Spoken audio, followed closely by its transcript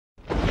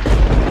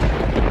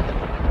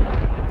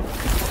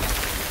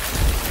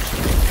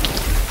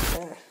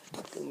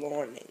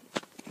morning.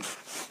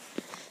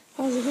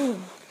 How's it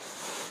going?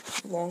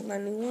 Long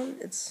 91?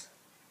 It's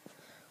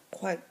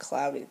quite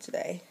cloudy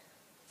today.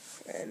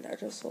 And I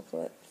just woke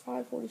up at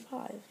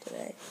 5:45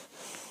 today.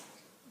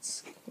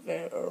 It's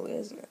very early,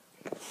 isn't it?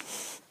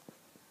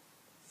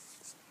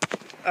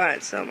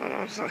 Alright, so my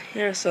mom's not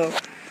here, so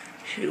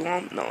she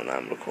won't know that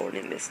I'm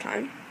recording this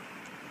time.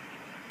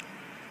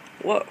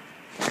 Whoa.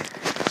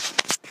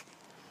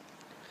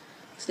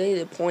 Today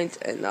the point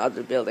in the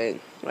other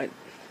building, like,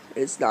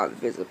 it's not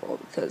visible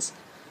because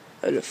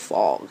of the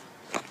fog.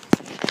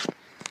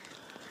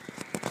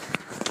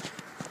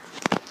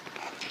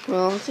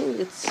 Well, I think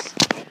it's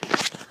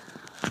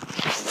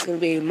gonna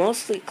be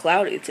mostly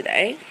cloudy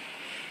today.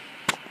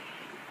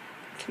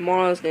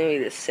 Tomorrow's gonna be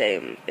the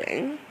same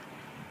thing.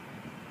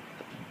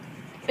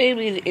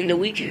 Maybe in the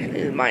weekend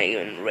it might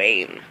even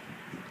rain.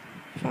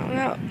 I found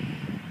out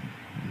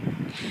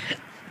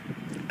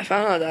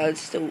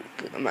that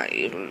it might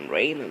even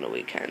rain on the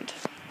weekend.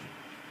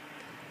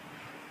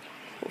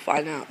 We'll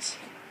find out.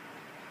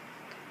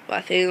 But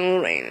I think it will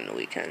rain in the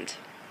weekend.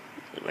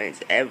 It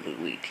rains every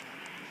week.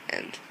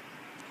 And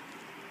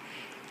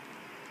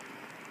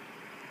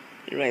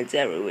it rains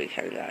every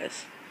weekend,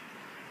 guys.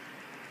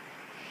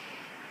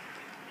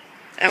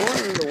 I want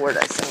to know where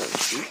that sound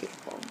came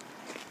from.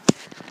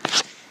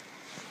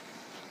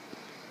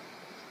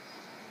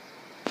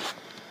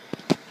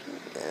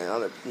 And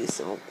another piece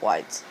of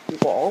white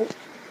wall.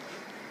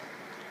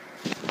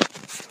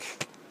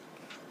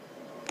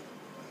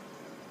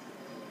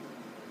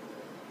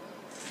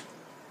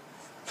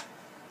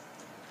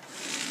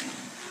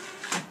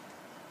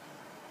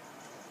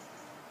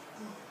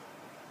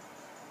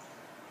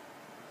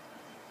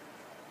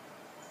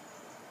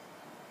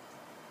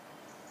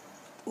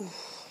 Ooh,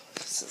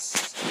 this is so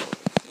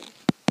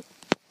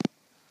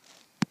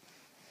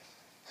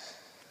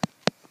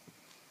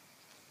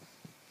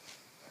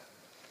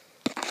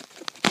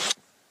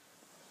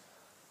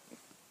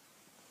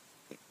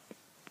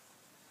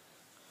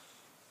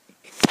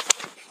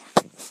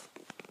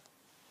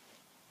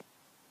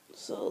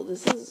So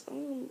this is, I'm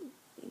going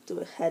to do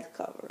a head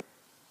cover.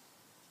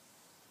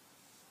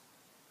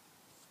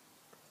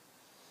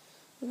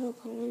 No,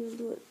 I can't even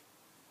do it.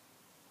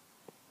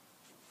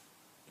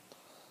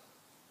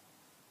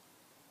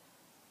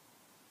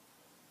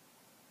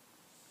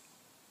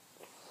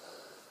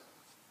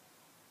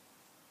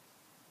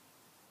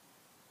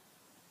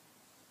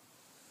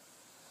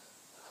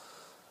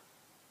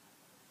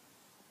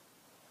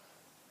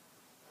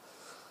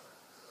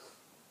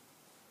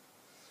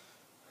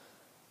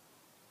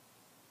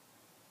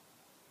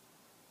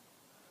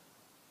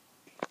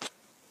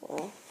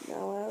 Well,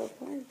 now I have a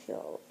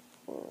ponytail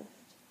for it.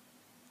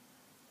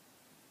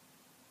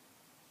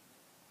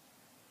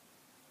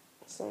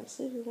 So I'm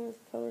sleeping with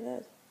a covered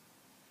head.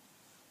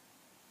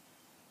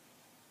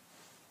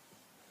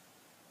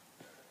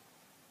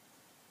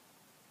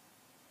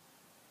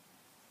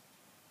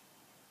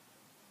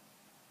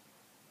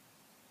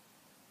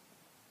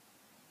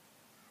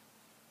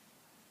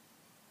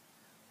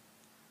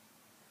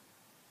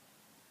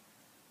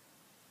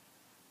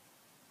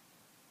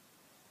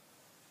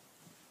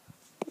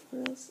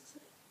 What else is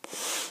it?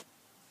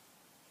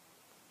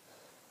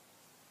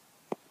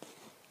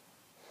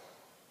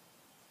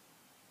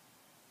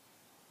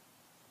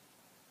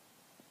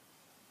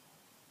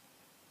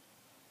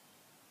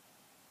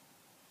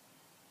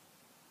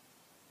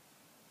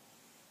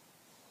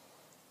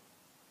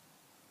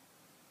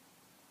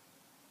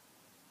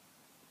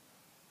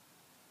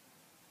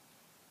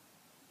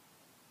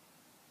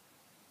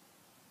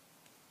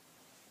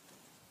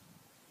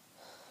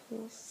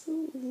 I'm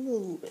still a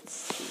little bit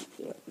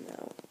sleepy right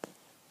now.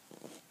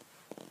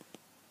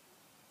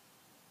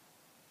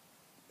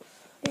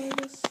 Yeah,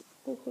 I just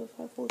woke up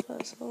at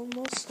 5:45, so I'm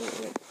mostly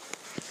awake.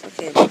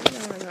 Okay, but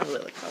now I'm not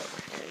really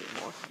covered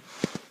anymore.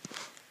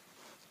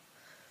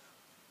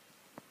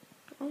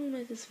 I'm gonna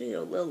make this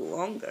video a little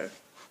longer.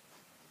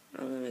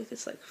 I'm gonna make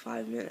this like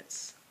 5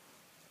 minutes.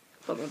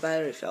 But my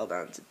battery fell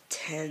down to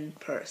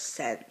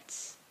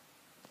 10%.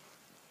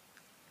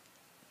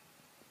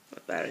 My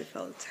battery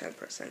fell to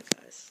 10%,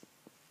 guys.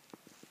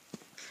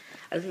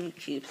 I didn't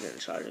keep it in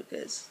charge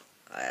because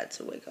I had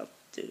to wake up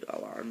to the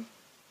alarm.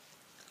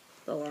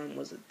 The alarm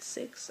was at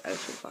 6,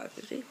 actually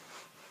 5:50.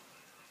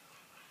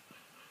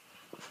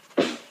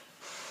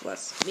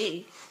 Plus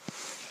me,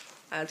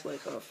 I had to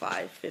wake up at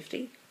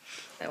 5:50.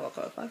 I woke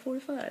up at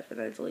 5:45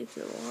 and I deleted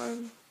the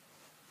alarm.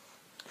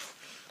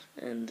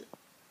 And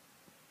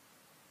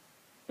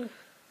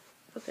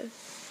okay.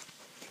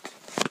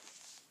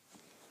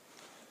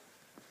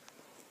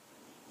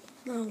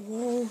 Now,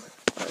 well,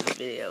 the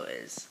video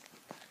is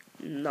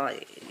not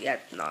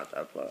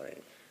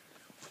uploading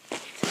to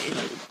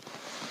YouTube,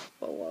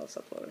 but while it's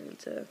uploading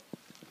to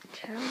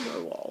Camera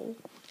Roll,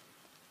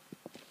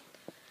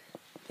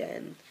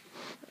 then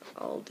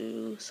I'll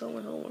do some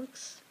of my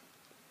homeworks.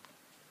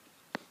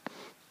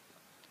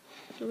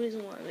 The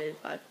reason why I made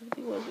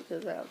 5:50 was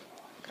because I have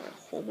kind of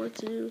homework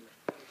to do.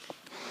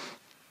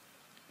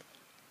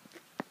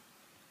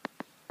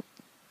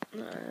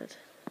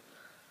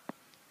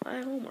 I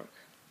have homework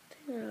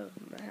I have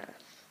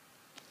math.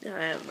 Yeah,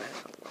 I have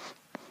math homework.